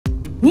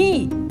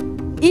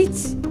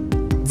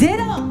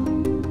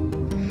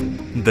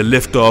The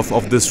liftoff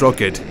of this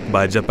rocket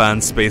by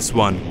Japan's Space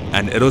One,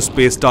 an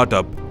aerospace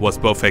startup, was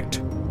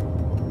perfect.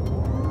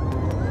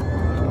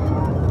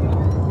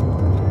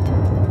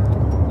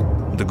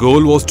 The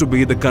goal was to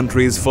be the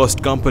country's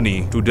first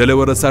company to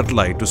deliver a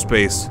satellite to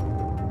space.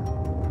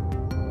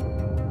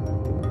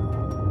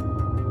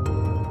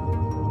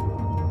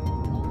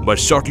 But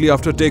shortly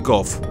after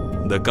takeoff,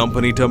 the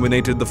company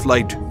terminated the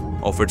flight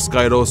of its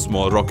Kairos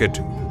small rocket.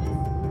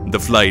 The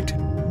flight,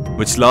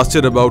 which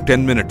lasted about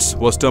 10 minutes,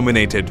 was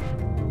terminated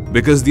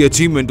because the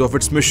achievement of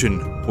its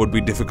mission would be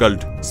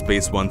difficult,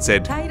 Space One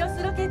said.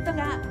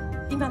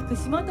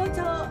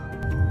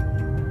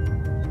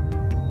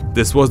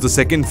 This was the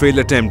second failed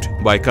attempt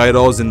by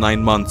Kairos in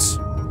 9 months.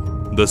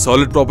 The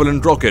solid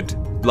propellant rocket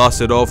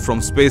blasted off from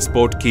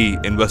Spaceport Key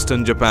in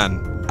western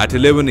Japan at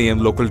 11 AM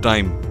local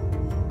time,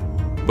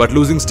 but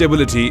losing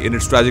stability in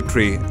its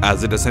trajectory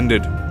as it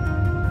ascended.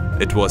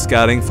 It was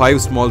carrying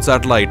 5 small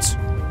satellites,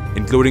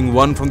 including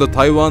one from the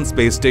Taiwan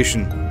space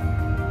station.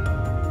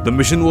 The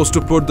mission was to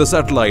put the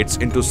satellites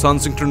into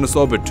sun-synchronous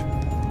orbit,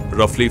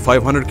 roughly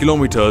 500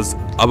 kilometers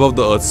above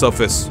the Earth's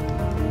surface.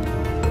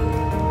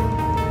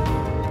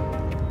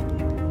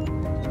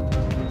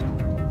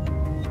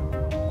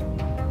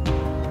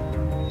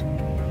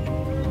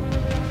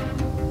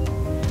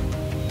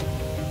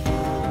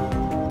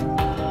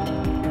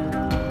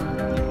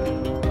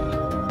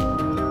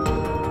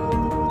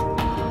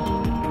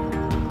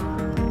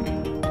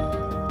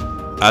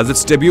 As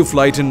its debut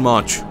flight in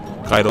March,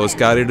 Kairos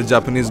carried a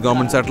Japanese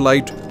government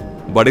satellite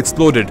but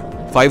exploded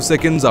 5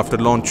 seconds after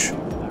launch.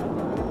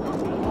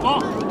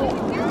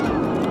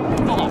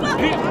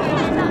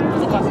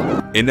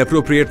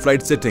 Inappropriate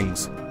flight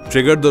settings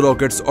triggered the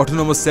rocket's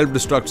autonomous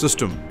self-destruct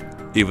system,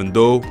 even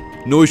though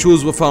no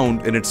issues were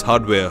found in its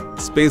hardware,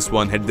 Space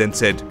One had then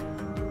said.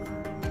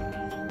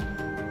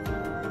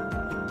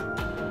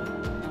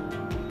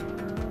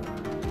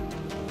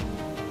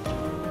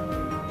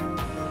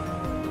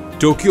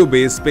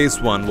 Tokyo-based Space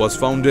One was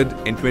founded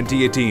in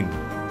 2018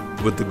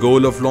 with the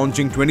goal of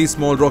launching 20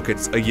 small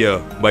rockets a year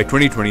by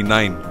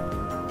 2029.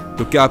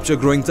 To capture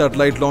growing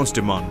satellite launch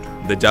demand,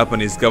 the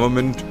Japanese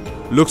government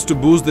looks to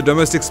boost the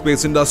domestic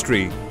space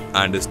industry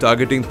and is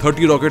targeting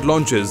 30 rocket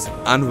launches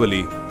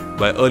annually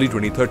by early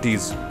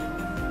 2030s.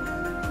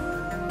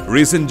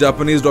 Recent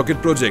Japanese rocket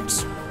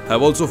projects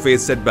have also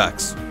faced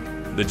setbacks.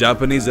 The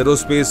Japanese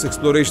Aerospace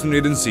Exploration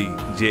Agency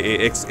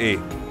 (JAXA)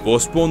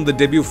 postponed the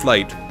debut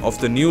flight of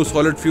the new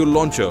solid-fuel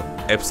launcher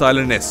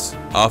Epsilon S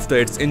after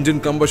its engine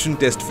combustion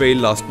test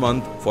failed last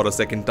month for a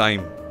second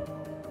time.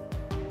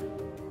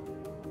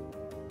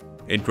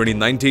 In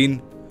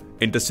 2019,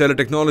 Interstellar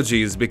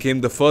Technologies became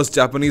the first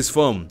Japanese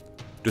firm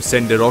to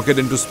send a rocket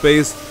into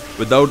space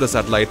without a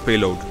satellite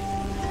payload.